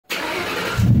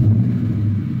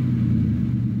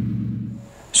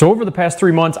So over the past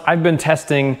 3 months, I've been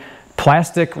testing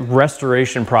plastic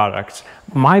restoration products.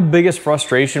 My biggest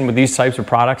frustration with these types of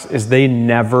products is they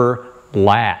never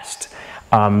last.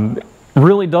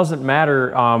 Really doesn't matter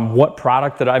what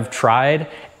product that I've tried,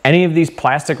 any of these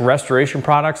plastic restoration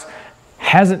products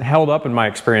hasn't held up in my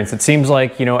experience. It seems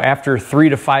like, you know, after 3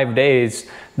 to 5 days,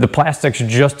 the plastic's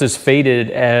just as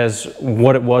faded as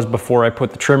what it was before I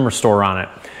put the trim restorer on it.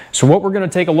 So what we're gonna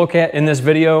take a look at in this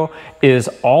video is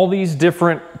all these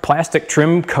different plastic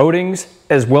trim coatings,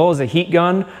 as well as a heat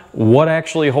gun, what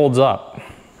actually holds up.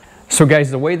 So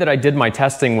guys, the way that I did my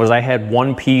testing was I had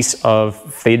one piece of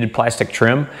faded plastic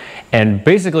trim, and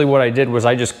basically what I did was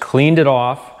I just cleaned it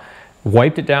off,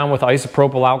 wiped it down with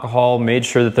isopropyl alcohol, made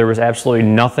sure that there was absolutely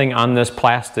nothing on this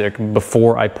plastic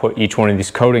before I put each one of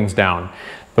these coatings down.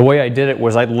 The way I did it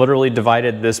was I literally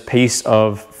divided this piece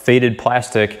of faded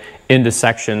plastic into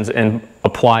sections and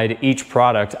applied each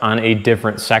product on a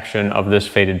different section of this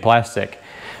faded plastic.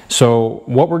 So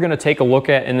what we're gonna take a look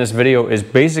at in this video is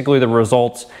basically the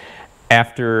results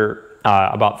after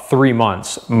about 3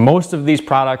 months. Most of these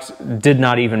products did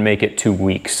not even make it 2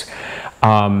 weeks.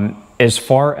 As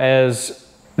far as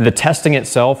the testing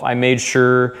itself, I made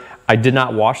sure I did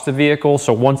not wash the vehicle.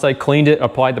 So once I cleaned it,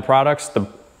 applied the products,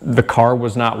 the car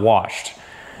was not washed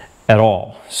at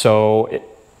all. So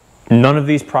none of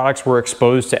these products were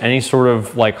exposed to any sort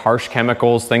of like harsh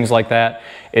chemicals, things like that.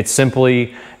 It's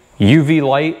simply UV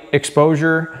light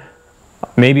exposure,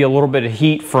 maybe a little bit of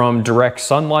heat from direct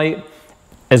sunlight,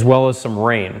 as well as some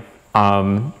rain.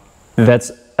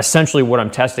 That's essentially what I'm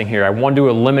testing here. I wanted to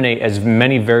eliminate as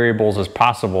many variables as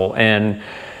possible, and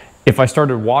if I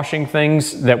started washing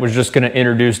things, that was just going to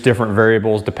introduce different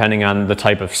variables depending on the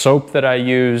type of soap that I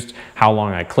used, how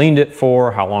long I cleaned it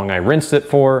for, how long I rinsed it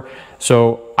for.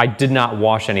 So I did not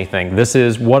wash anything. This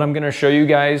is what I'm going to show you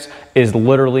guys is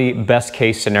literally best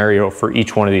case scenario for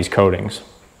each one of these coatings.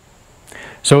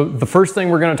 So the first thing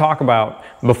we're going to talk about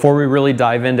before we really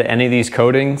dive into any of these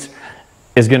coatings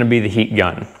is going to be the heat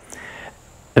gun.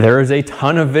 There is a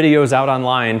ton of videos out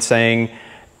online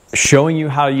showing you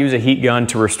how to use a heat gun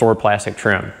to restore plastic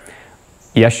trim.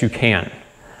 Yes, you can.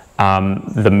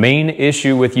 The main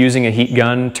issue with using a heat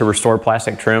gun to restore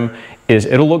plastic trim is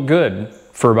it'll look good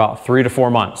for about 3 to 4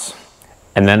 months,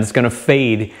 and then it's going to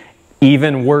fade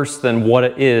even worse than what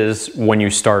it is when you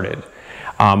started.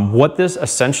 What this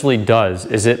essentially does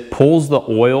is it pulls the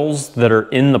oils that are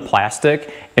in the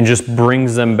plastic and just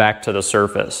brings them back to the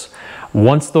surface.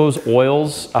 Once those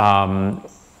oils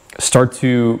start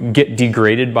to get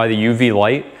degraded by the UV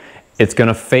light, it's going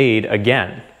to fade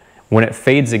again. When it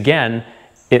fades again,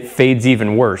 it fades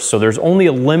even worse. So there's only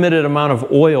a limited amount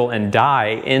of oil and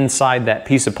dye inside that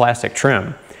piece of plastic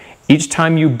trim. Each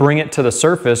time you bring it to the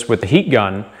surface with the heat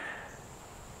gun,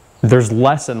 there's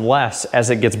less and less as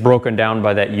it gets broken down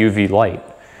by that UV light.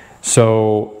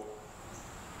 So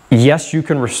yes, you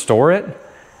can restore it,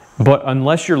 but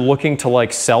unless you're looking to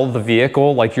like sell the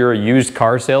vehicle, like you're a used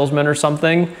car salesman or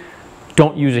something,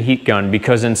 don't use a heat gun,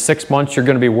 because in 6 months you're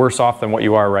going to be worse off than what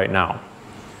you are right now.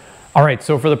 All right,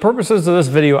 so for the purposes of this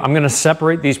video, I'm going to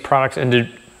separate these products into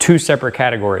 2 separate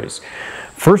categories.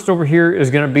 First over here is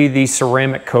going to be the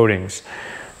ceramic coatings.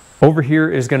 Over here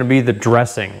is going to be the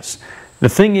dressings. The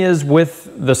thing is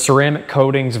with the ceramic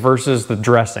coatings versus the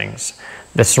dressings,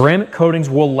 the ceramic coatings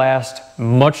will last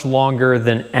much longer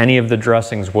than any of the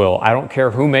dressings will. I don't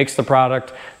care who makes the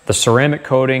product, the ceramic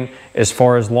coating, as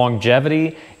far as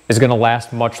longevity, is going to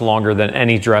last much longer than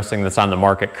any dressing that's on the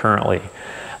market currently.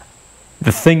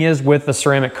 The thing is with the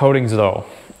ceramic coatings though,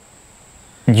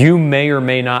 you may or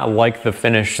may not like the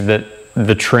finish that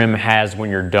the trim has when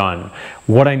you're done.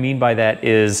 What I mean by that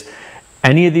is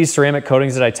any of these ceramic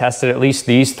coatings that I tested, at least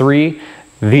these 3,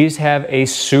 these have a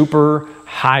super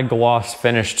high gloss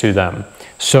finish to them.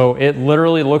 So it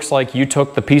literally looks like you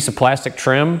took the piece of plastic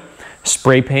trim,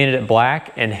 spray painted it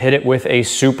black, and hit it with a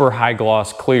super high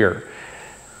gloss clear.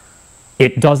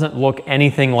 It doesn't look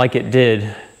anything like it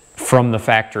did from the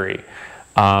factory.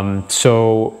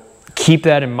 So keep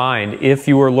that in mind. If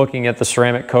you are looking at the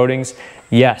ceramic coatings,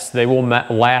 yes, they will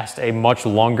last a much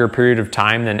longer period of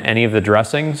time than any of the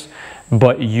dressings,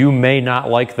 but you may not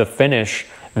like the finish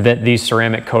that these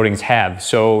ceramic coatings have.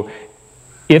 So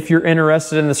if you're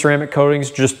interested in the ceramic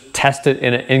coatings, just test it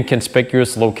in an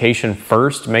inconspicuous location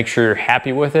first. Make sure you're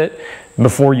happy with it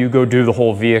before you go do the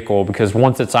whole vehicle, because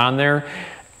once it's on there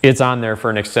for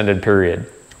an extended period.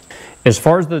 As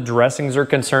far as the dressings are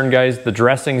concerned, guys, the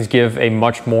dressings give a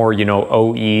much more, you know,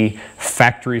 OE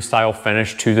factory style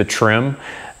finish to the trim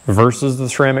versus the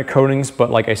ceramic coatings, but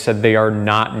like I said, they are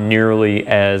not nearly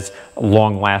as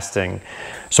long lasting.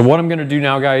 So what I'm gonna do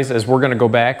now, guys, is we're gonna go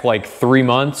back like 3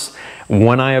 months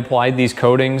when I applied these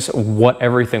coatings, what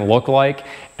everything looked like,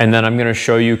 and then I'm gonna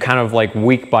show you kind of like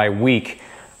week by week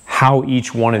how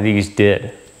each one of these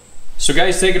did. So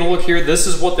guys, taking a look here, this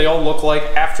is what they all look like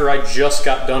after I just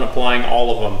got done applying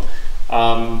all of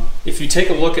them. If you take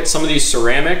a look at some of these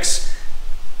ceramics,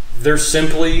 they're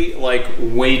simply like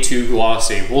way too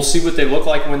glossy. We'll see what they look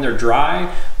like when they're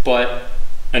dry, but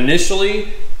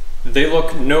initially they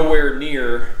look nowhere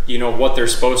near, you know, what they're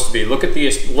supposed to be. Look at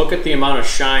the amount of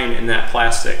shine in that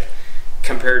plastic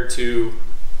compared to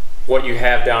what you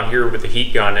have down here with the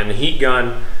heat gun. And the heat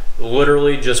gun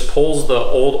literally just pulls the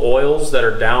old oils that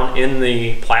are down in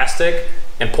the plastic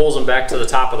and pulls them back to the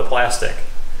top of the plastic.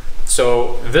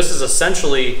 So this is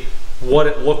essentially what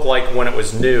it looked like when it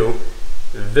was new.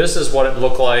 This is what it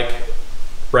looked like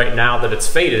right now that it's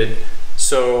faded.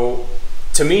 So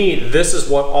to me, this is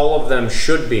what all of them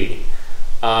should be.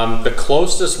 The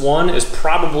closest one is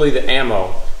probably the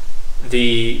ammo.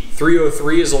 The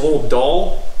 303 is a little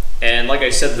dull, and like I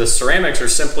said, the ceramics are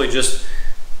simply just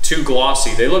too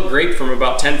glossy. They look great from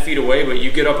about 10 feet away, but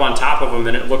you get up on top of them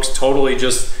and it looks totally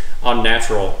just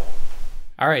unnatural.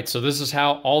 All right, so this is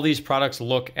how all these products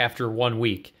look after 1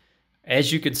 week.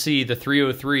 As you can see, the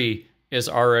 303 is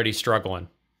already struggling.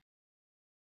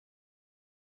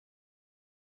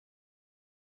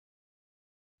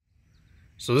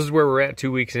 So this is where we're at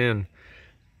 2 weeks in.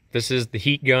 This is the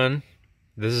heat gun.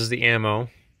 This is the ammo.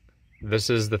 This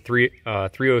is the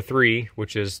 303,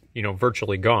 which is, you know,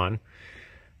 virtually gone.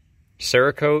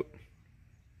 Cerakote,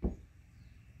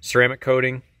 ceramic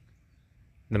coating.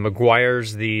 The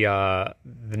Meguiars, the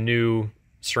new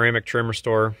ceramic trim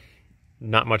restorer.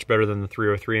 Not much better than the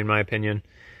 303 in my opinion.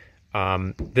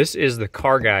 This is the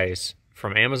Car Guys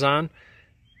from Amazon.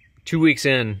 2 weeks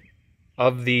in,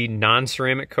 of the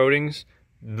non-ceramic coatings,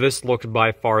 this looks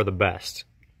by far the best.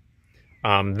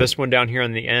 This one down here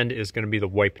on the end is going to be the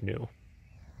Wipe New.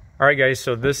 Alright guys,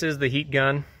 so this is the heat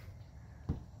gun.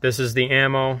 This is the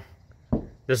ammo.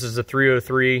 This is the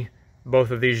 303. Both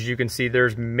of these, as you can see,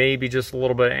 there's maybe just a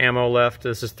little bit of ammo left.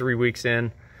 This is 3 weeks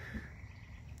in.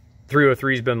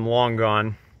 303's been long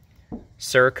gone.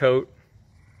 Cerakote,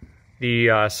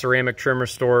 the ceramic trim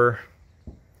restorer.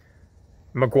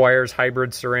 Meguiars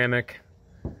hybrid ceramic.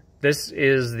 This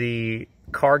is the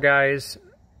Car Guys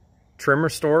trim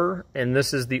restorer, and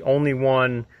this is the only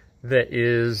one that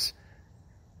is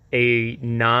a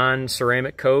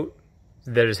non-ceramic coat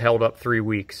that is held up 3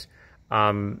 weeks.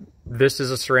 This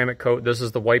is a ceramic coat. This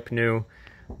is the Wipe New.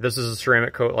 This is a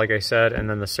ceramic coat, like I said, and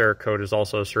then the Cerakote is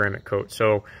also a ceramic coat.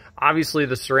 So obviously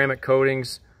the ceramic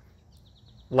coatings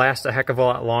last a heck of a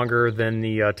lot longer than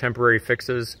the temporary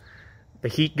fixes. The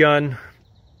heat gun,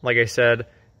 like I said,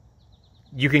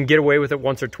 you can get away with it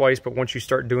once or twice, but once you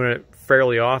start doing it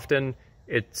fairly often,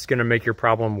 it's going to make your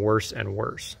problem worse and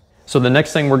worse. So the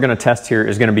next thing we're going to test here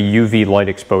is going to be UV light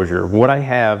exposure. What I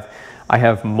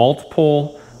have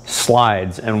multiple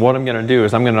slides, and what I'm going to do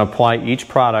is I'm going to apply each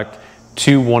product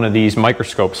to one of these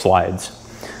microscope slides.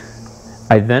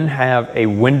 I then have a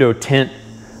window tint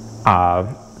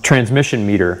transmission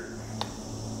meter.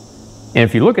 And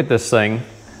if you look at this thing,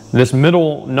 this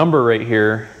middle number right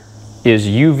here is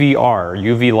UVR,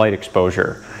 UV light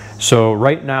exposure. So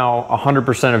right now,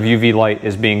 100% of UV light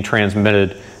is being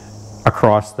transmitted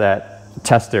across that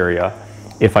test area.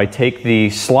 If I take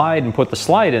the slide and put the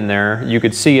slide in there, you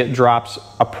could see it drops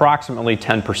approximately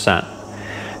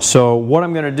 10%. So what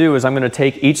I'm gonna do is I'm gonna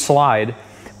take each slide,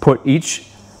 put each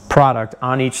product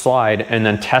on each slide, and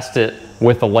then test it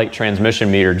with a light transmission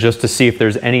meter just to see if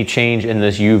there's any change in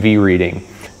this UV reading.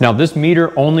 Now this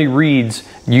meter only reads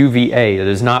UVA, it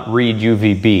does not read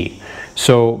UVB.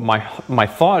 So my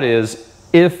thought is,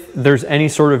 if there's any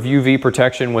sort of UV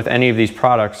protection with any of these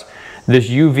products, this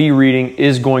UV reading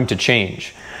is going to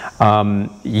change.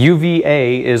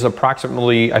 UVA is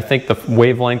approximately, I think the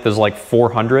wavelength is like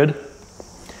 400.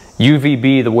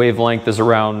 UVB, the wavelength is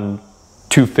around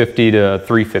 250 to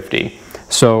 350.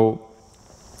 So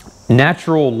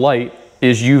natural light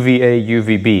is UVA,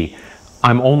 UVB.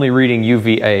 I'm only reading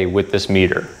UVA with this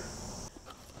meter.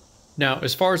 Now,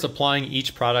 as far as applying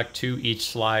each product to each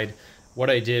slide, what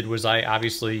I did was I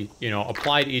obviously,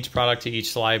 applied each product to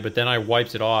each slide, but then I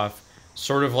wiped it off,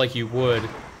 sort of like you would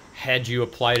had you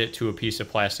applied it to a piece of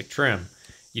plastic trim.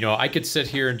 I could sit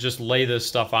here and just lay this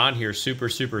stuff on here super,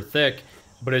 super thick,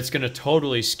 but it's going to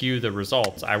totally skew the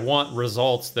results. I want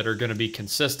results that are going to be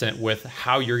consistent with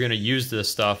how you're going to use this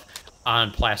stuff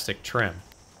on plastic trim.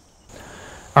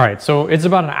 All right, so it's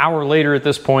about an hour later at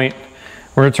this point.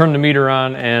 We're going to turn the meter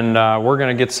on, and we're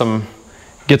going to get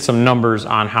some numbers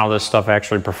on how this stuff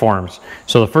actually performs.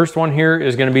 So the first one here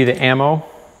is going to be the ammo.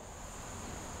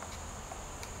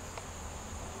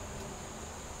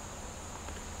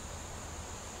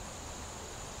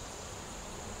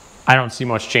 I don't see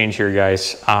much change here,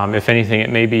 guys. If anything, it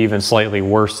may be even slightly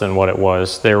worse than what it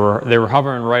was. They were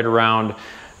hovering right around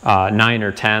 9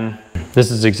 or 10.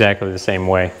 This is exactly the same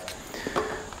way.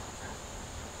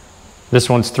 This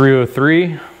one's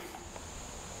 303.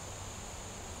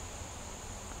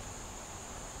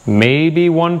 Maybe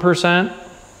 1%.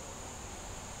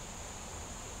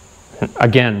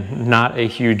 Again, not a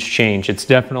huge change. It's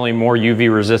definitely more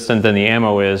UV resistant than the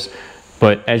ammo is,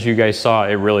 but as you guys saw,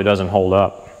 it really doesn't hold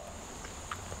up.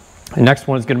 The next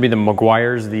one is going to be the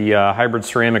Meguiars, the Hybrid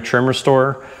Ceramic Trim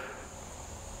Restorer.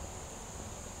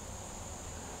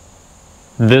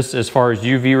 This, as far as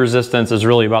UV resistance, is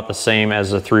really about the same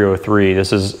as the 303.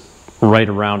 This is right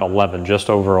around 11, just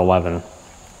over 11.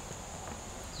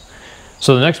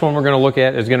 So the next one we're going to look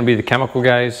at is going to be the chemical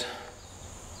guys.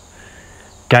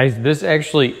 Guys, this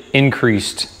actually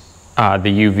increased the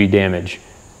UV damage.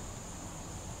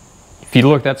 If you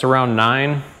look, that's around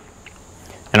 9.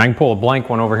 And I can pull a blank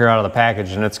one over here out of the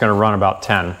package and it's going to run about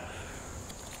 10.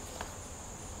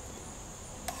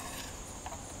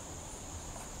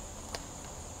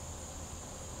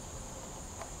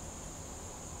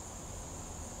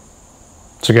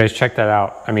 So guys, check that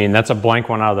out. I mean, that's a blank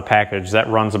one out of the package. That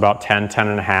runs about 10, 10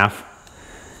 and a half.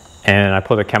 And I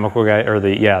put a chemical guy, or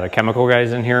the chemical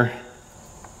guys in here.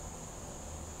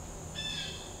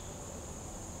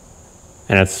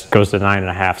 And it goes to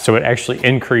 9.5. So it actually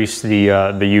increased the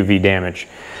UV damage.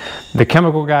 The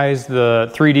chemical guys,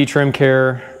 the 3D Trim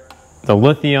Care, the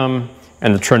Lithium,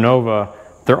 and the Trinova,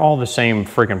 they're all the same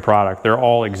freaking product. They're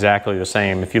all exactly the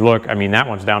same. If you look, I mean, that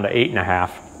one's down to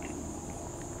 8.5.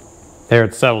 There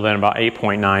it's settled in about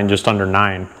 8.9, just under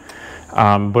 9.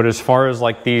 But as far as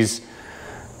like these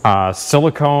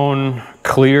silicone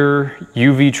clear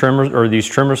UV trimmers, or these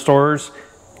trim restorers,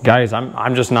 guys,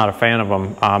 I'm just not a fan of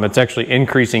them. It's actually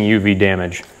increasing UV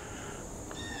damage,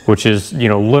 which is, you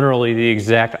know, literally the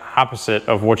exact opposite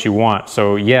of what you want.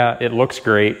 So yeah, it looks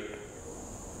great,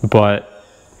 but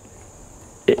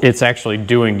it's actually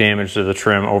doing damage to the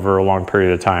trim over a long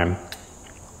period of time.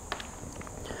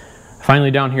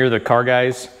 Finally, down here, the car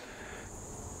guys,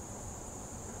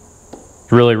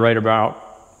 really right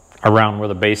around where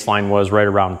the baseline was, right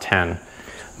around 10.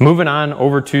 Moving on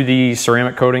over to the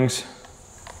ceramic coatings.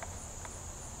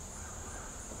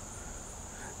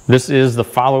 This is the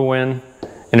Followin,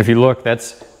 and if you look,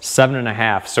 that's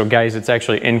 7.5. So guys, it's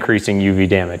actually increasing UV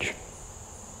damage.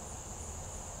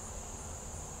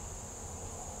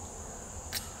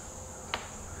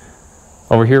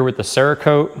 Over here with the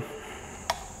Cerakote.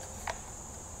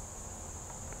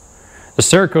 The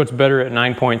Cerakote's better at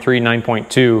 9.3,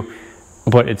 9.2,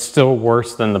 but it's still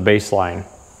worse than the baseline.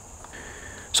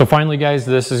 So finally, guys,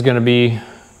 this is going to be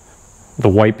the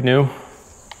Wipe New.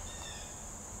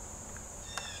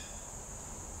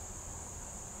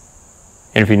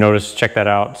 And if you notice, check that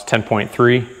out, it's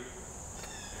 10.3.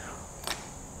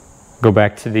 Go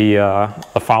back to the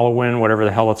Followin, whatever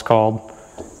the hell it's called.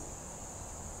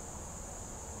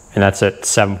 And that's at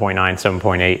 7.9,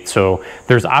 7.8. So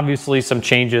there's obviously some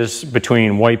changes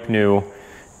between Wipe New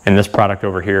and this product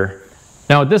over here.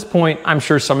 Now at this point, I'm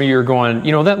sure some of you are going,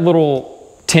 you know, that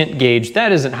little tint gauge,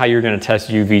 that isn't how you're going to test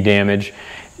UV damage.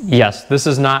 Yes, this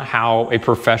is not how a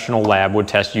professional lab would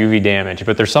test UV damage,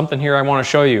 but there's something here I want to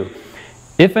show you.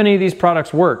 If any of these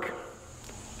products work,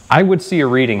 I would see a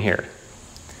reading here.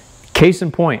 Case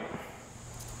in point,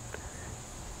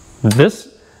 this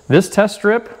test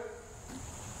strip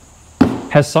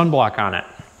has sunblock on it.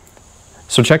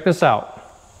 So check this out.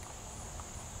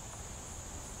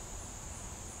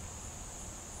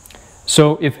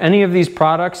 So if any of these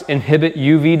products inhibit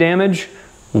UV damage,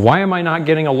 why am I not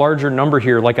getting a larger number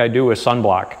here like I do with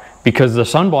sunblock? Because the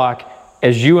sunblock,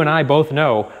 as you and I both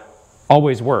know,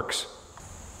 always works.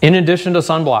 In addition to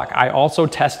sunblock, I also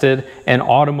tested an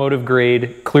automotive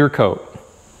grade clear coat.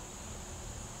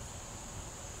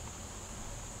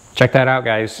 Check that out,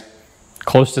 guys.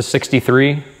 Close to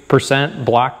 63%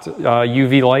 blocked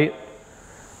UV light.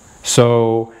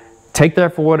 So take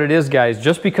that for what it is, guys.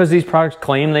 Just because these products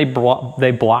claim they block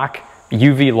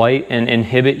UV light and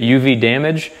inhibit UV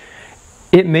damage,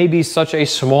 it may be such a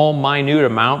small, minute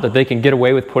amount that they can get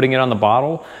away with putting it on the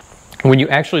bottle. When you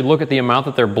actually look at the amount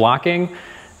that they're blocking,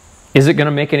 is it going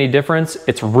to make any difference?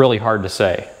 It's really hard to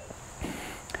say.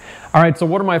 All right, so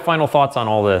what are my final thoughts on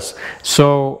all this?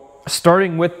 So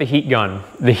starting with the heat gun.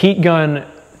 The heat gun,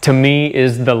 to me,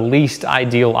 is the least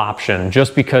ideal option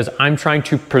just because I'm trying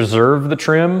to preserve the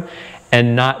trim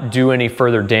and not do any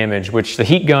further damage, which the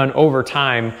heat gun over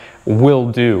time will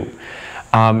do.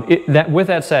 With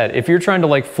that said, if you're trying to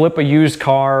like flip a used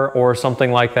car or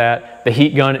something like that, the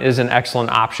heat gun is an excellent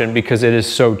option because it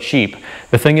is so cheap.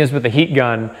 The thing is with the heat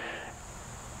gun,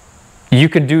 You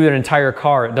can do an entire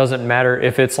car. It doesn't matter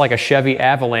if it's like a Chevy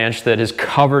Avalanche that is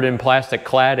covered in plastic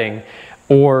cladding,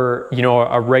 or, you know,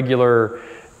 a regular,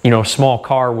 you know, small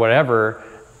car, whatever.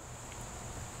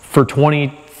 For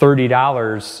 $20,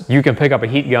 $30, you can pick up a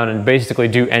heat gun and basically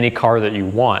do any car that you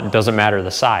want. It doesn't matter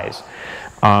the size.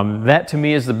 That to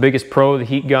me is the biggest pro of the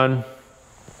heat gun.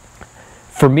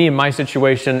 For me, in my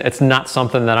situation, it's not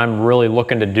something that I'm really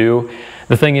looking to do.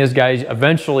 The thing is, guys,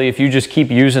 eventually, if you just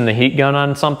keep using the heat gun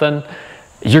on something,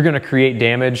 you're gonna create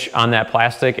damage on that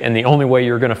plastic, and the only way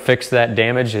you're gonna fix that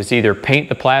damage is either paint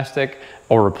the plastic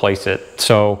or replace it.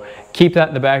 So keep that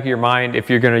in the back of your mind if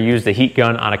you're gonna use the heat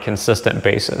gun on a consistent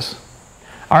basis.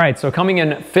 All right, so coming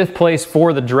in 5th place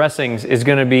for the dressings is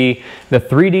gonna be the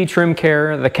 3D Trim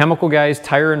Care, the Chemical Guys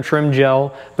Tire and Trim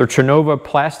Gel, the Trinova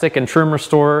Plastic and Trim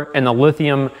Restorer, and the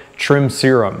Lithium Trim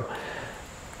Serum.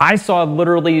 I saw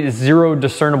literally zero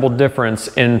discernible difference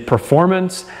in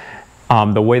performance,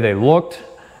 the way they looked,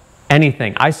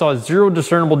 anything. I saw zero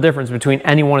discernible difference between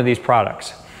any one of these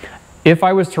products. If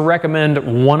I was to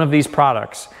recommend one of these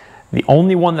products, the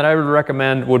only one that I would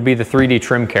recommend would be the 3D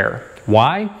Trim Care.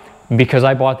 Why? Because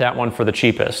I bought that one for the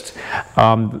cheapest.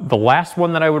 The last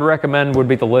one that I would recommend would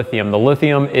be the Lithium. The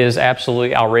Lithium is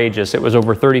absolutely outrageous. It was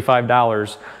over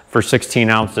 $35 for 16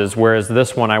 ounces, whereas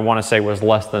this one I want to say was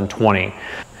less than 20.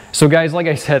 So guys, like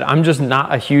I said, I'm just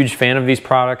not a huge fan of these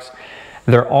products.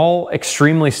 They're all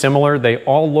extremely similar. They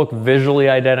all look visually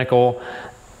identical.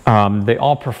 They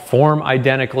all perform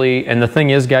identically. And the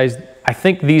thing is, guys, I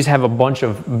think these have a bunch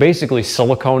of basically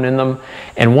silicone in them.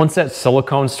 And once that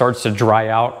silicone starts to dry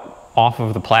out off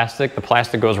of the plastic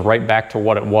goes right back to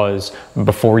what it was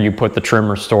before you put the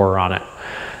trim restorer on it.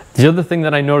 The other thing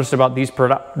that I noticed about these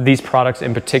products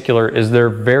in particular is they're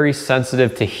very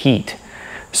sensitive to heat.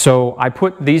 So I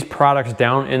put these products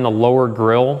down in the lower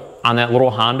grill on that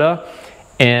little Honda,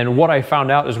 and what I found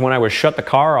out is when I would shut the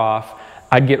car off,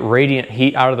 I'd get radiant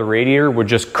heat out of the radiator, would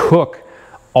just cook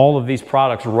all of these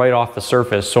products right off the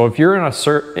surface. So if you're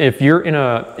in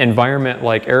a environment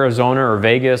like Arizona or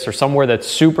Vegas or somewhere that's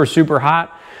super, super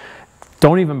hot,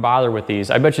 don't even bother with these.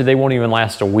 I bet you they won't even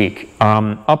last a week.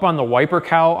 Up on the wiper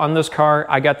cowl on this car,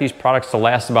 I got these products to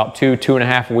last about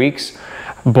 2.5 weeks,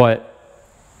 but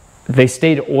they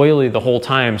stayed oily the whole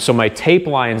time. So my tape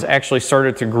lines actually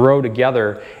started to grow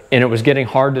together, and it was getting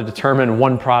hard to determine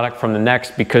one product from the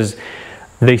next because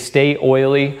they stay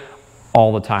oily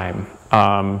all the time.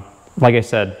 Like I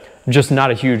said, just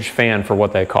not a huge fan for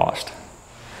what they cost.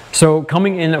 So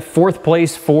coming in at 4th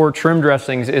place for trim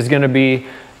dressings is going to be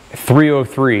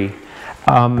 303.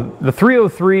 The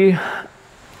 303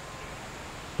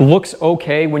 looks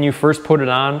okay when you first put it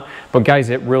on, but guys,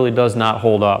 it really does not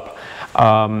hold up.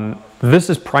 This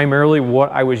is primarily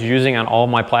what I was using on all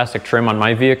my plastic trim on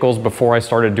my vehicles before I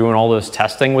started doing all this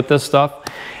testing with this stuff.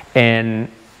 And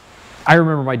I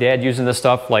remember my dad using this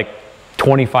stuff like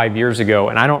 25 years ago,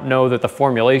 and I don't know that the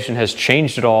formulation has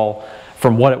changed at all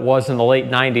from what it was in the late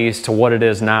 90s to what it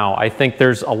is now. I think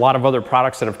there's a lot of other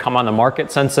products that have come on the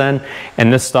market since then,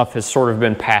 and this stuff has sort of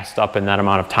been passed up in that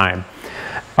amount of time.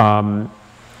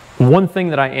 One thing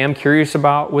that I am curious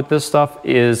about with this stuff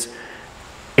is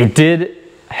it did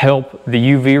help the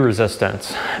UV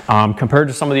resistance. Compared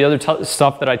to some of the other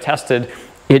stuff that I tested,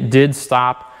 it did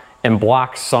stop and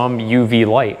block some UV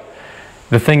light.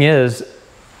 The thing is,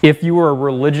 if you were a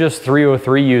religious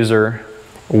 303 user,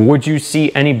 would you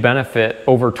see any benefit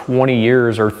over 20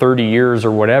 years or 30 years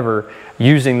or whatever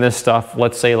using this stuff,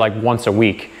 let's say like once a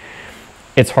week?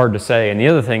 It's hard to say. And the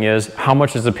other thing is, how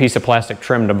much is a piece of plastic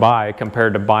trim to buy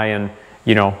compared to buying,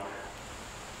 you know,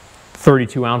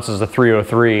 32 ounces of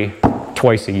 303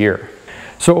 twice a year?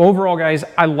 So overall, guys,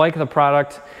 I like the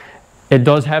product. It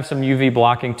does have some UV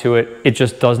blocking to it. It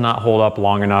just does not hold up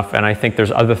long enough. And I think there's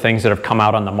other things that have come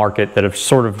out on the market that have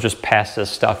sort of just passed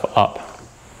this stuff up.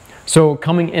 So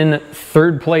coming in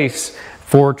 3rd place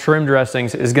for trim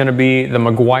dressings is going to be the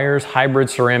Meguiars Hybrid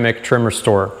Ceramic Trim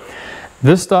Restorer.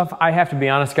 This stuff, I have to be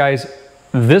honest, guys,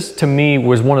 this to me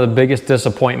was one of the biggest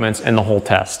disappointments in the whole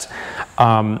test.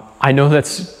 I know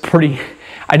that's pretty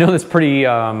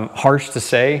harsh to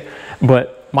say,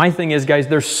 but my thing is, guys,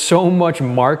 there's so much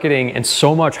marketing and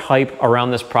so much hype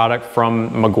around this product from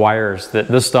Meguiars that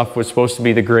this stuff was supposed to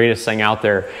be the greatest thing out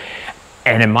there.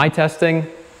 And in my testing,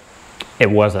 it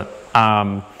wasn't.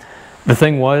 The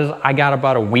thing was, I got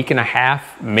about 1.5 weeks,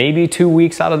 maybe 2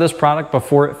 weeks out of this product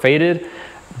before it faded.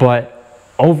 But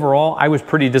overall, I was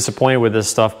pretty disappointed with this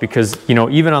stuff because, you know,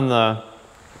 even on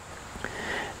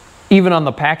even on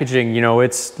the packaging, you know,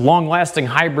 it's long-lasting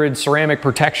hybrid ceramic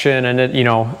protection, and it, you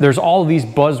know, there's all these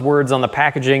buzzwords on the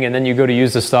packaging, and then you go to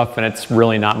use the stuff and it's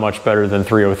really not much better than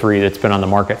 303 that's been on the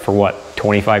market for what,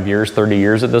 25 years, 30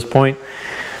 years at this point.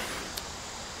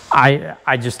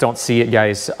 I just don't see it,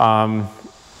 guys. The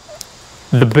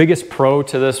biggest pro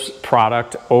to this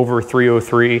product over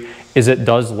 303 is it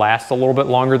does last a little bit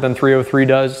longer than 303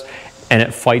 does, and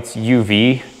it fights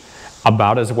UV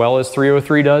about as well as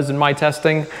 303 does in my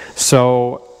testing.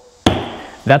 So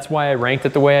that's why I ranked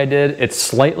it the way I did. It's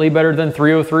slightly better than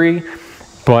 303,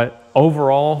 but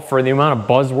overall, for the amount of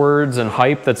buzzwords and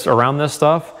hype that's around this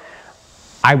stuff,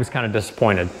 I was kind of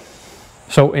disappointed.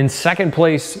 So in second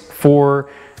place for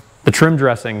the trim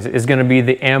dressings is going to be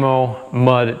the Ammo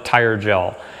Mud Tire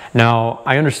Gel. Now,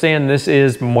 I understand this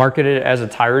is marketed as a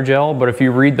tire gel, but if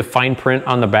you read the fine print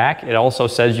on the back, it also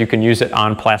says you can use it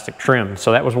on plastic trim.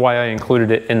 So that was why I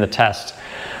included it in the test.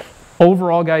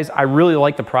 Overall, guys, I really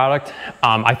like the product.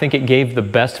 I think it gave the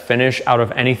best finish out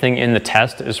of anything in the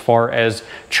test as far as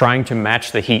trying to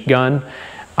match the heat gun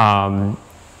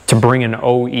to bring an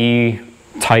OE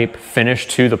type finish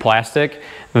to the plastic.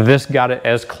 This got it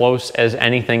as close as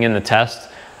anything in the test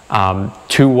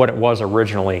to what it was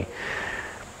originally.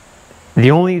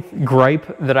 The only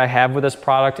gripe that I have with this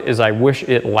product is I wish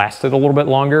it lasted a little bit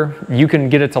longer. You can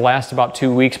get it to last about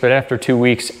 2 weeks, but after 2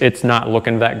 weeks, it's not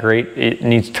looking that great. It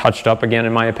needs touched up again,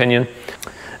 in my opinion.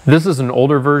 This is an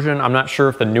older version. I'm not sure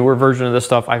if the newer version of this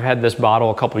stuff, I've had this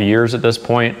bottle a couple of years at this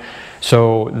point.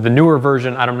 So the newer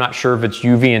version, I'm not sure if it's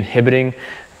UV inhibiting.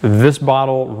 This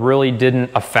bottle really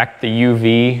didn't affect the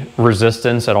UV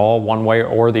resistance at all, one way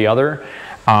or the other.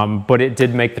 But it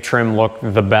did make the trim look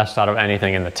the best out of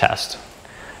anything in the test.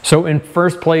 So in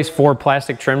first place for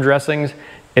plastic trim dressings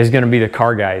is going to be the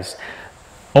Car Guys.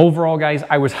 Overall, guys,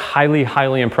 I was highly,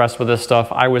 highly impressed with this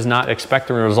stuff. I was not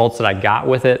expecting the results that I got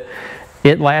with it.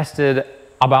 It lasted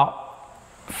about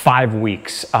 5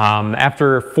 weeks.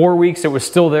 After 4 weeks, it was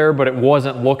still there, but it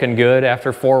wasn't looking good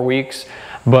after 4 weeks.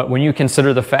 But when you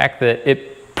consider the fact that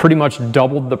it pretty much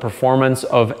doubled the performance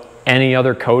of any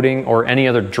other coating or any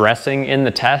other dressing in the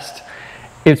test,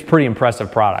 it's pretty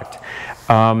impressive product.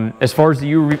 As far as the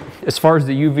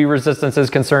UV resistance is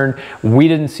concerned, we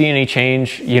didn't see any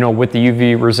change, you know, with the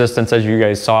UV resistance as you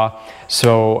guys saw.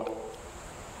 So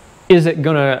is it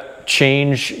gonna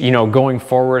change, you know, going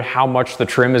forward, how much the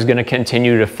trim is gonna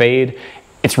continue to fade?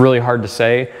 It's really hard to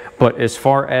say, but as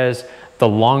far as the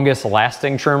longest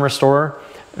lasting trim restorer,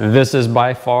 this is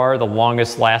by far the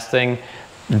longest lasting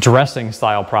dressing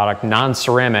style product,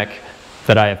 non-ceramic,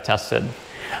 that I have tested.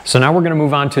 So now we're going to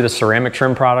move on to the ceramic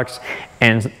trim products,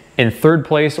 and in third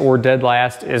place or dead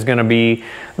last is going to be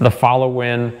the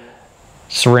Followin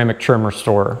Ceramic Trim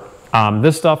Restorer.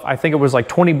 This stuff, I think it was like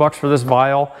 20 bucks for this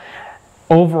vial.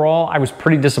 Overall, I was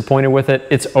pretty disappointed with it.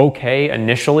 It's okay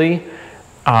initially.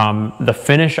 The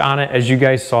finish on it, as you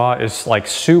guys saw, is like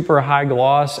super high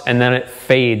gloss, and then it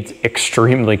fades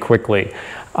extremely quickly.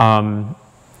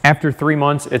 After 3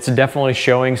 months, it's definitely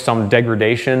showing some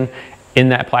degradation in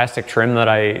that plastic trim that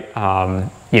I,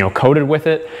 you know, coated with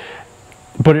it,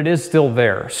 but it is still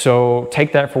there. So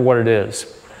take that for what it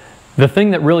is. The thing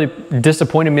that really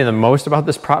disappointed me the most about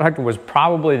this product was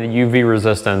probably the UV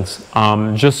resistance.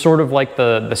 Just sort of like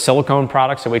the silicone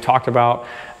products that we talked about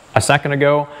a second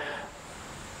ago.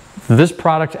 This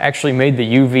product actually made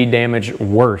the UV damage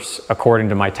worse according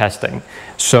to my testing.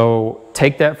 So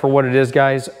take that for what it is,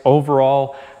 guys.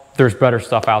 Overall, there's better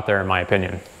stuff out there in my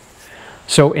opinion.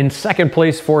 So in second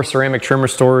place for ceramic trim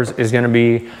restorers is going to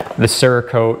be the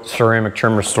Cerakote Ceramic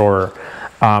Trim Restorer.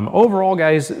 Overall,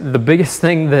 guys, the biggest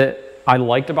thing that I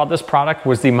liked about this product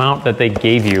was the amount that they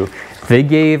gave you. They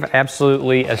gave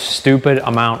absolutely a stupid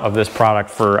amount of this product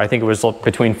for, I think it was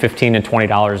between $15 and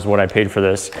 $20 is what I paid for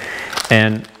this.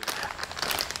 And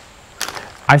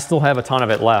I still have a ton of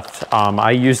it left.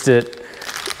 I used it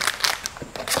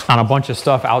on a bunch of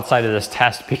stuff outside of this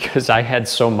test because I had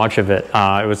so much of it.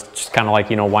 It was just kind of like,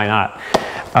 you know, why not?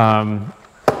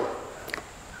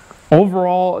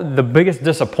 Overall, the biggest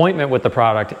disappointment with the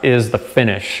product is the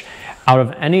finish. Out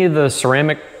of any of the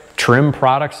ceramic trim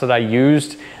products that I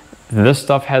used, this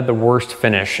stuff had the worst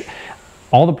finish.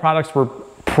 All the products were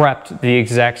prepped the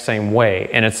exact same way,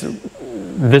 and it's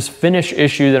this finish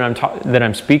issue that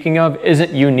I'm speaking of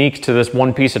isn't unique to this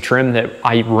one piece of trim that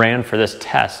I ran for this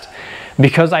test.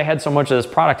 Because I had so much of this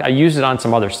product, I used it on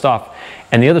some other stuff,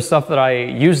 and the other stuff that I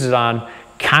used it on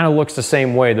kind of looks the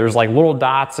same way. There's like little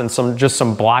dots and just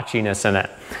some blotchiness in it.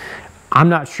 I'm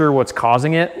not sure what's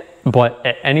causing it, but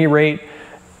at any rate,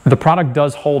 the product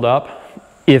does hold up.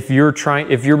 If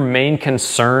your main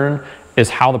concern is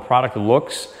how the product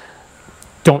looks,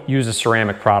 don't use a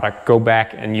ceramic product. Go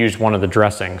back and use one of the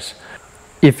dressings.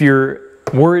 If you're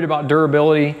worried about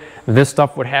durability, this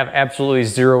stuff would have absolutely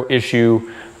zero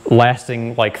issue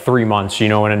lasting like 3 months, you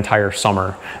know, an entire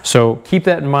summer. So keep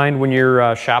that in mind when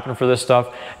you're shopping for this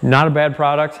stuff. Not a bad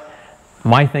product.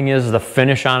 My thing is the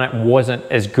finish on it wasn't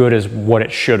as good as what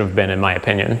it should have been, in my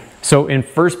opinion. So in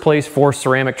first place for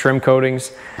ceramic trim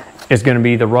coatings is going to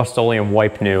be the Rustoleum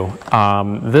Wipe New.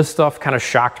 This stuff kind of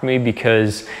shocked me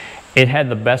because it had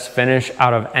the best finish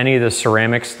out of any of the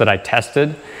ceramics that I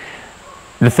tested.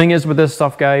 The thing is with this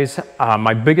stuff, guys,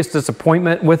 my biggest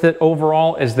disappointment with it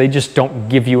overall is they just don't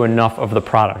give you enough of the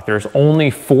product. There's only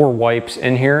 4 wipes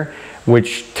in here,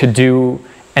 which to do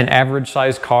an average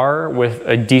size car with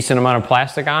a decent amount of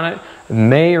plastic on it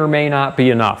may or may not be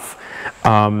enough.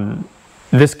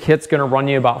 This kit's gonna run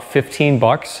you about 15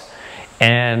 bucks,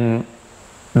 and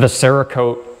the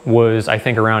Cerakote was, I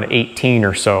think, around 18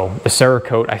 or so. The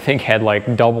Cerakote, I think, had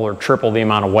like double or triple the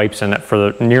amount of wipes in it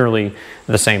for nearly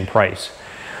the same price.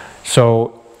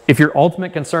 So if your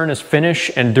ultimate concern is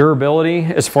finish and durability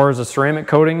as far as a ceramic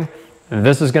coating,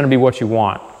 this is gonna be what you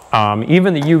want.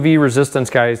 Even the UV resistance,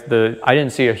 guys, I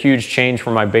didn't see a huge change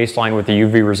from my baseline with the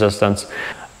UV resistance.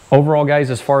 Overall, guys,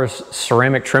 as far as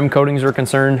ceramic trim coatings are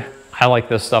concerned, I like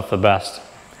this stuff the best.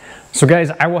 So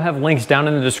guys, I will have links down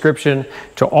in the description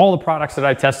to all the products that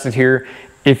I tested here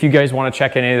if you guys want to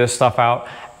check any of this stuff out.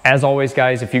 As always,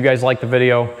 guys, if you guys like the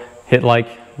video, hit like.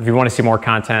 If you want to see more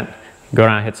content, go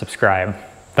down and hit subscribe.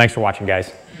 Thanks for watching,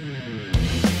 guys.